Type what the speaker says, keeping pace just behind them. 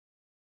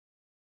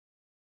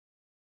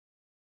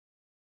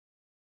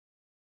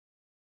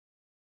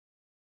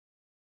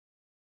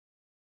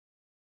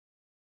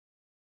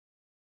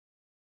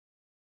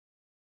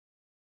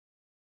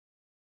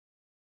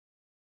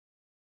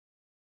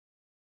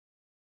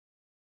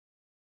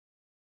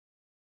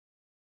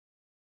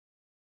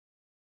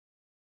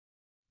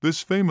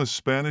This famous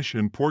Spanish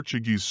and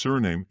Portuguese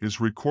surname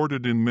is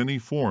recorded in many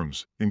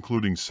forms,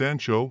 including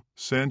Sancho,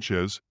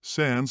 Sanchez,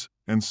 Sans,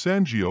 and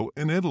Sangio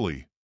in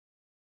Italy.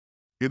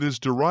 It is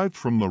derived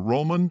from the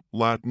Roman,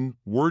 Latin,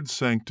 word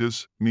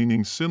sanctus,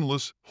 meaning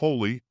sinless,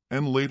 holy,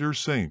 and later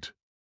saint.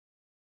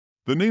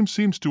 The name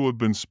seems to have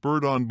been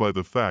spurred on by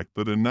the fact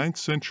that a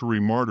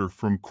 9th-century martyr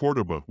from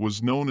Cordoba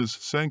was known as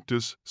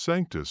Sanctus,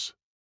 Sanctus.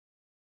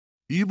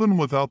 Even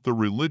without the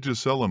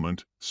religious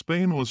element,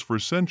 Spain was for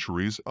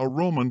centuries a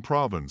Roman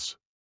province.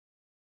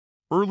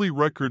 Early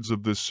records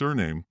of this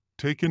surname,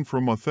 taken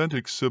from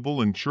authentic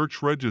civil and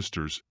church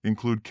registers,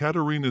 include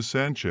Catarina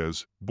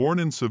Sanchez, born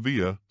in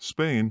Sevilla,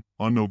 Spain,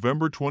 on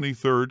November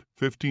 23,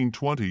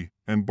 1520,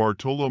 and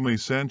Bartolomé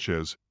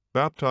Sanchez,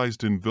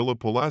 baptized in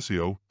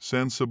Villapalacio,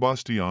 San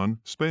Sebastián,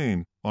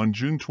 Spain, on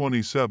June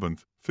 27,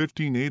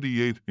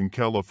 1588 in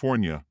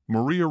California.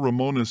 Maria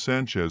Ramona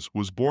Sanchez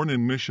was born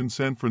in Mission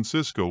San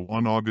Francisco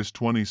on August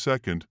 22,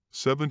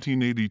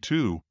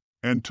 1782,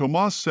 and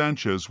Tomás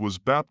Sanchez was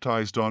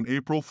baptized on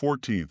April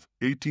 14,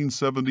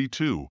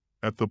 1872,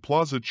 at the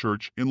Plaza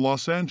Church in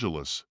Los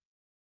Angeles.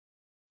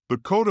 The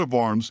coat of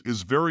arms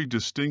is very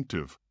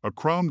distinctive, a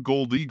crowned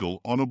gold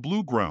eagle on a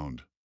blue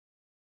ground.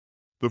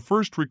 The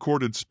first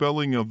recorded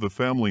spelling of the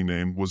family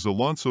name was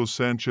Alonso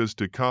Sanchez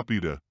de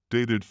Copeda,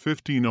 dated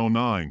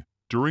 1509,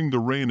 during the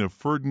reign of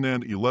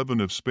Ferdinand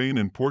XI of Spain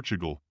and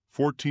Portugal,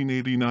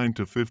 1489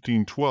 to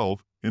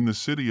 1512, in the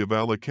city of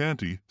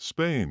Alicante,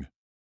 Spain.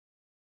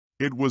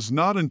 It was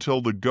not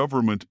until the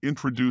government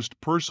introduced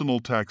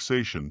personal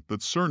taxation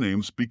that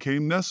surnames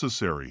became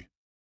necessary.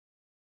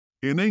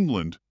 In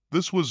England,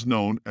 this was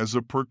known as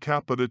a per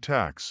capita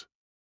tax.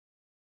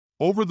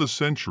 Over the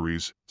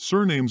centuries,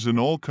 surnames in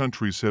all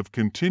countries have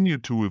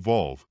continued to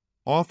evolve,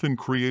 often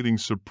creating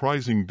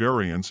surprising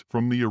variants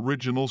from the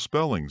original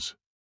spellings.